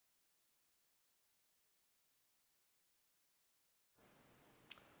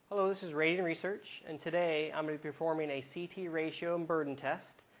Hello, this is Radian Research, and today I'm going to be performing a CT ratio and burden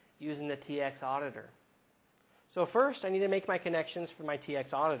test using the Tx Auditor. So first, I need to make my connections for my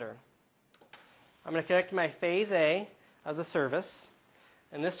Tx Auditor. I'm going to connect my phase A of the service,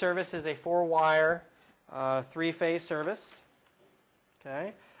 and this service is a 4-wire, 3-phase service.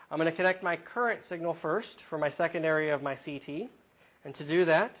 Okay. I'm going to connect my current signal first for my secondary of my CT, and to do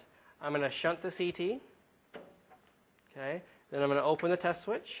that, I'm going to shunt the CT. Okay. Then I'm going to open the test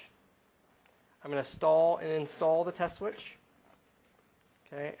switch. I'm going to stall and install the test switch.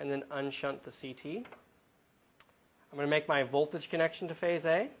 Okay, and then unshunt the CT. I'm going to make my voltage connection to phase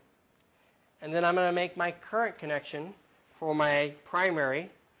A. And then I'm going to make my current connection for my primary.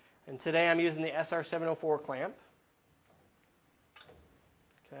 And today I'm using the SR704 clamp.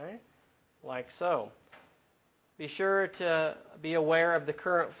 Okay, like so. Be sure to be aware of the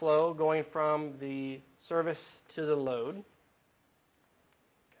current flow going from the service to the load.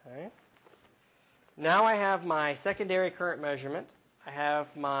 Okay. Now I have my secondary current measurement, I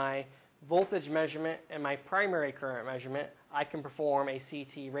have my voltage measurement, and my primary current measurement. I can perform a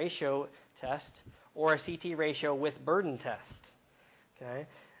CT ratio test or a CT ratio with burden test. Okay.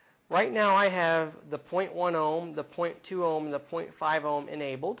 Right now I have the 0.1 ohm, the 0.2 ohm, and the 0.5 ohm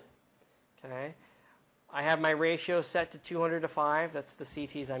enabled. Okay. I have my ratio set to 200:5. That's the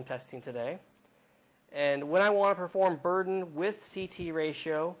CTs I'm testing today. And when I want to perform burden with CT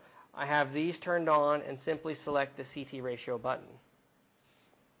ratio, I have these turned on and simply select the CT ratio button.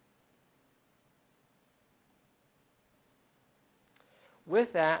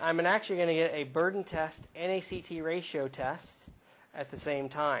 With that, I'm actually going to get a burden test and a CT ratio test at the same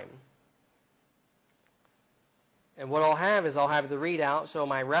time. And what I'll have is I'll have the readout. So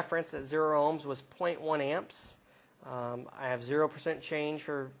my reference at 0 ohms was 0.1 amps. I have 0% change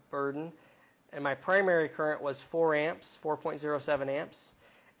for burden. And my primary current was 4 amps, 4.07 amps.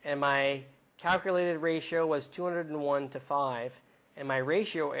 And my calculated ratio was 201:5. And my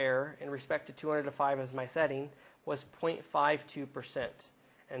ratio error in respect to 200:5 as my setting was 0.52%.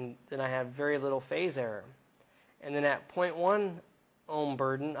 And then I have very little phase error. And then at 0.1 ohm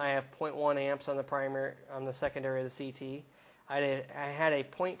burden, I have 0.1 amps on the primary, on the secondary of the CT. I had a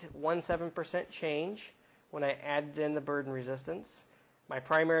 0.17% change when I added in the burden resistance. My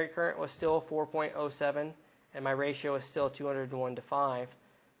primary current was still 4.07, and my ratio is still 201:5.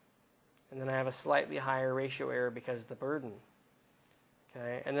 And then I have a slightly higher ratio error because of the burden.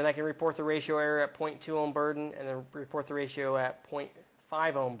 Okay, and then I can report the ratio error at 0.2 ohm burden, and then report the ratio at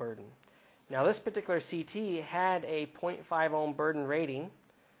 0.5 ohm burden. Now this particular CT had a 0.5 ohm burden rating,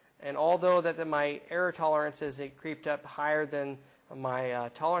 and although that my error tolerances it creeped up higher than my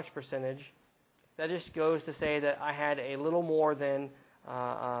tolerance percentage, that just goes to say that I had a little more than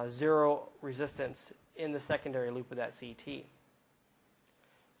 0 resistance in the secondary loop of that CT.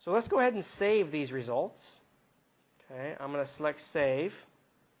 So let's go ahead and save these results. Okay, I'm going to select Save.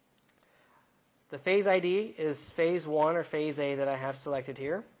 The phase ID is phase 1 or phase A that I have selected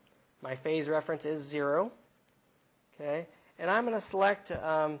here. My phase reference is 0. Okay, and I'm going to select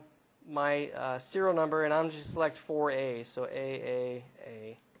my serial number, and I'm going to select 4A, so A.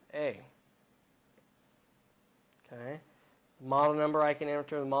 Okay. Model number, I can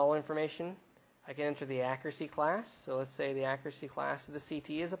enter the model information. I can enter the accuracy class. So let's say the accuracy class of the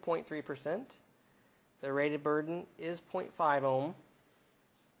CT is a 0.3%. The rated burden is 0.5 ohm.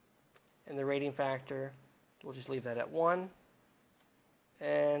 And the rating factor, we'll just leave that at 1.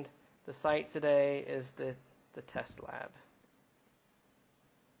 And the site today is the test lab.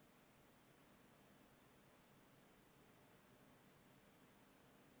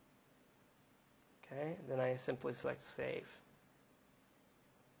 Okay, then I simply select Save.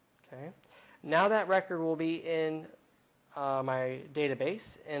 Okay. Now that record will be in my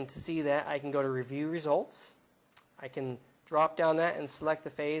database, and to see that I can go to Review Results. I can drop down that and select the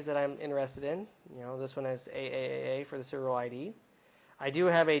phase that I'm interested in. You know, this one is AAA for the serial ID. I do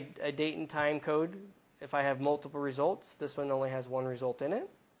have a date and time code if I have multiple results. This one only has 1 result in it.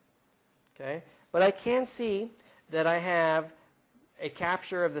 Okay, but I can see that I have a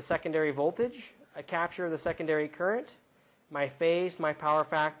capture of the secondary voltage, a capture of the secondary current, my phase, my power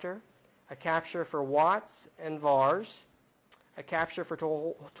factor, a capture for watts and VARs, a capture for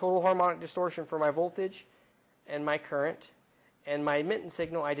total harmonic distortion for my voltage and my current, and my admittance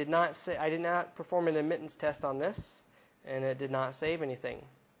signal. I did not perform an admittance test on this, and it did not save anything.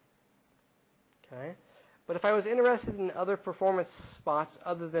 Okay, but if I was interested in other performance spots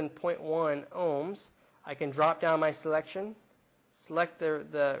other than 0.1 ohms, I can drop down my selection, select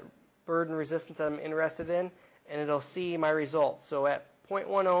the burden resistance I'm interested in, and it'll see my results. So at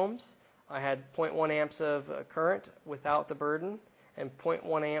 0.1 ohms, I had 0.1 amps of current without the burden, and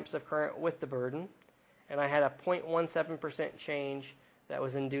 0.1 amps of current with the burden. And I had a 0.17% change that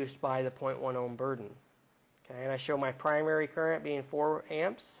was induced by the 0.1 ohm burden. Okay, and I show my primary current being 4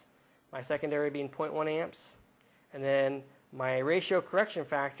 amps, my secondary being 0.1 amps, and then my ratio correction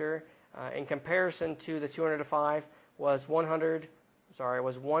factor in comparison to the 200 to 5 was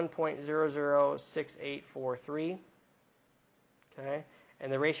 1.006843. Okay,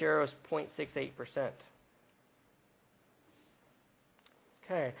 and the ratio is 0.68%.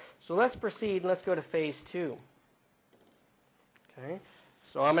 Okay, so let's proceed. Let's go to phase 2. Okay,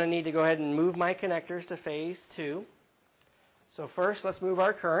 so I'm going to need to go ahead and move my connectors to phase 2. So first, let's move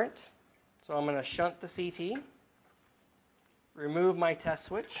our current. So I'm going to shunt the CT, remove my test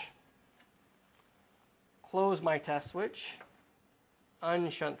switch, close my test switch,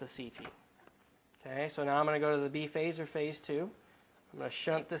 unshunt the CT. Okay, so now I'm going to go to the B phase or phase 2. I'm going to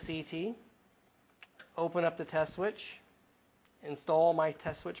shunt the CT, open up the test switch, install my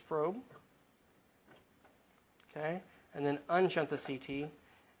test switch probe, okay, and then unshunt the CT.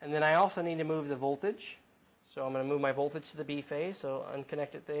 And then I also need to move the voltage. So I'm going to move my voltage to the B phase, so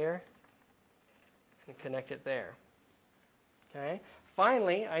unconnect it there and connect it there. Okay.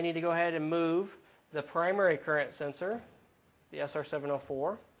 Finally, I need to go ahead and move the primary current sensor, the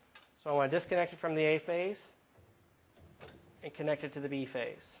SR704. So I want to disconnect it from the A phase and connect it to the B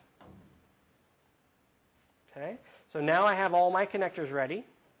phase. Okay. So now I have all my connectors ready.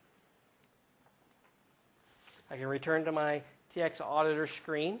 I can return to my TX Auditor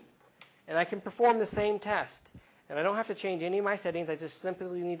screen, and I can perform the same test. And I don't have to change any of my settings. I just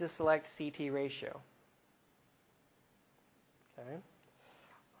simply need to select CT ratio. Okay.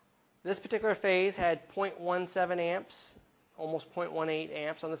 This particular phase had 0.17 amps, almost 0.18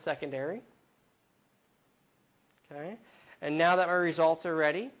 amps on the secondary. Okay. And now that my results are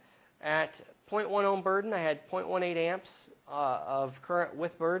ready, at 0.1 ohm burden, I had 0.18 amps of current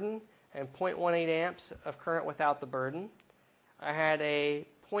with burden and 0.18 amps of current without the burden. I had a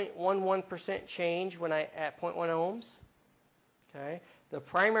 0.11% change when at 0.1 ohms. Okay. The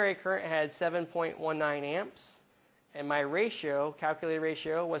primary current had 7.19 amps, and my ratio, calculated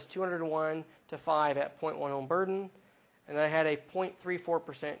ratio, was 201 to 5 at 0.1 ohm burden, and I had a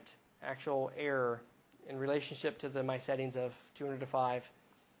 0.34% actual error in relationship to my settings of 200 to 5,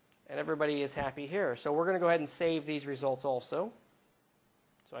 and everybody is happy here. So we're going to go ahead and save these results also.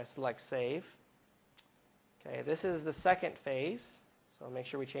 So I select Save. Okay, this is the second phase, so make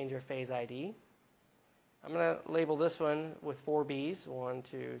sure we change our phase ID. I'm going to label this one with 4 Bs, 1,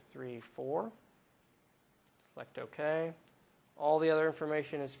 2, 3, 4. Select OK. All the other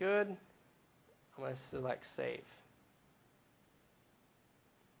information is good. I'm going to select Save.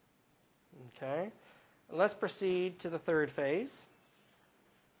 Okay, and let's proceed to the third phase.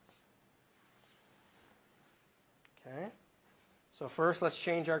 Okay, so first let's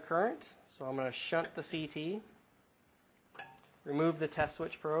change our current. So I'm going to shunt the CT, remove the test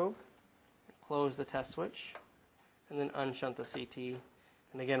switch probe, close the test switch, and then unshunt the CT.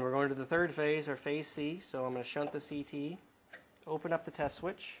 And again, we're going to the third phase, or phase C. So I'm going to shunt the CT, open up the test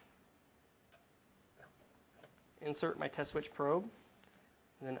switch, insert my test switch probe,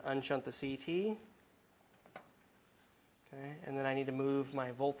 and then unshunt the CT. Okay, and then I need to move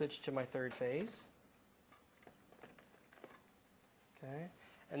my voltage to my third phase. Okay,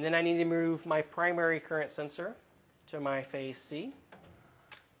 and then I need to move my primary current sensor to my phase C.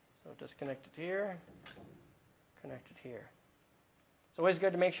 So disconnect it here, connect it here. It's always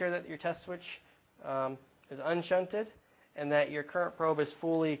good to make sure that your test switch is unshunted and that your current probe is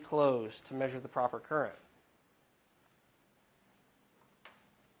fully closed to measure the proper current.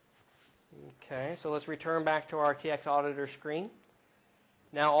 Okay, so let's return back to our TX Auditor screen.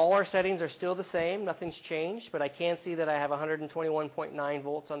 Now all our settings are still the same, nothing's changed, but I can see that I have 121.9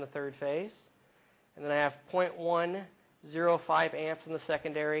 volts on the third phase. And then I have 0.105 amps in the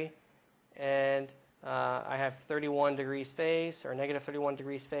secondary, and I have 31 degrees phase, or negative 31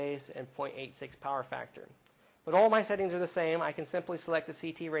 degrees phase, and 0.86 power factor. But all my settings are the same. I can simply select the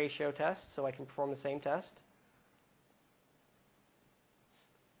CT ratio test, so I can perform the same test.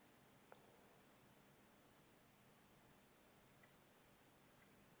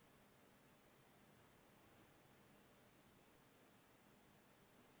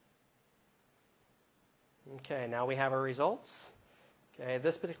 Okay, now we have our results. Okay,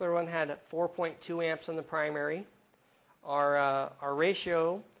 this particular one had 4.2 amps on the primary. Our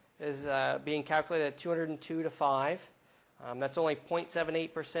ratio is being calculated at 202 to 5. That's only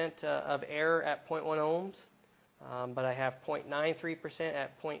 0.78% of error at 0.1 ohms, but I have 0.93%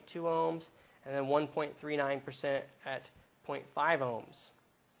 at 0.2 ohms, and then 1.39% at 0.5 ohms.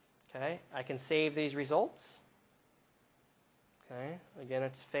 Okay, I can save these results. Okay, again,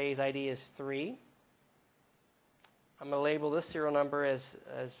 its phase ID is 3. I'm going to label this serial number as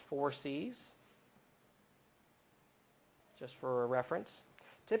 4Cs, just for a reference.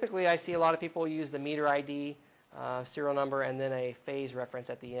 Typically, I see a lot of people use the meter ID serial number and then a phase reference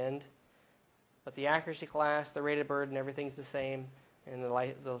at the end. But the accuracy class, the rated burden, everything's the same, and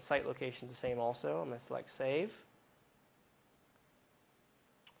the site location is the same also. I'm going to select Save.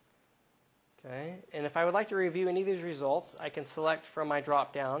 Okay, and if I would like to review any of these results, I can select from my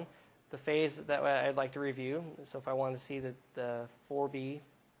drop-down the phase that I'd like to review. So if I want to see the 4B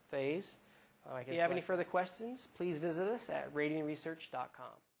phase, if you have any further questions, please visit us at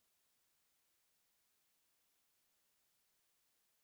radianresearch.com.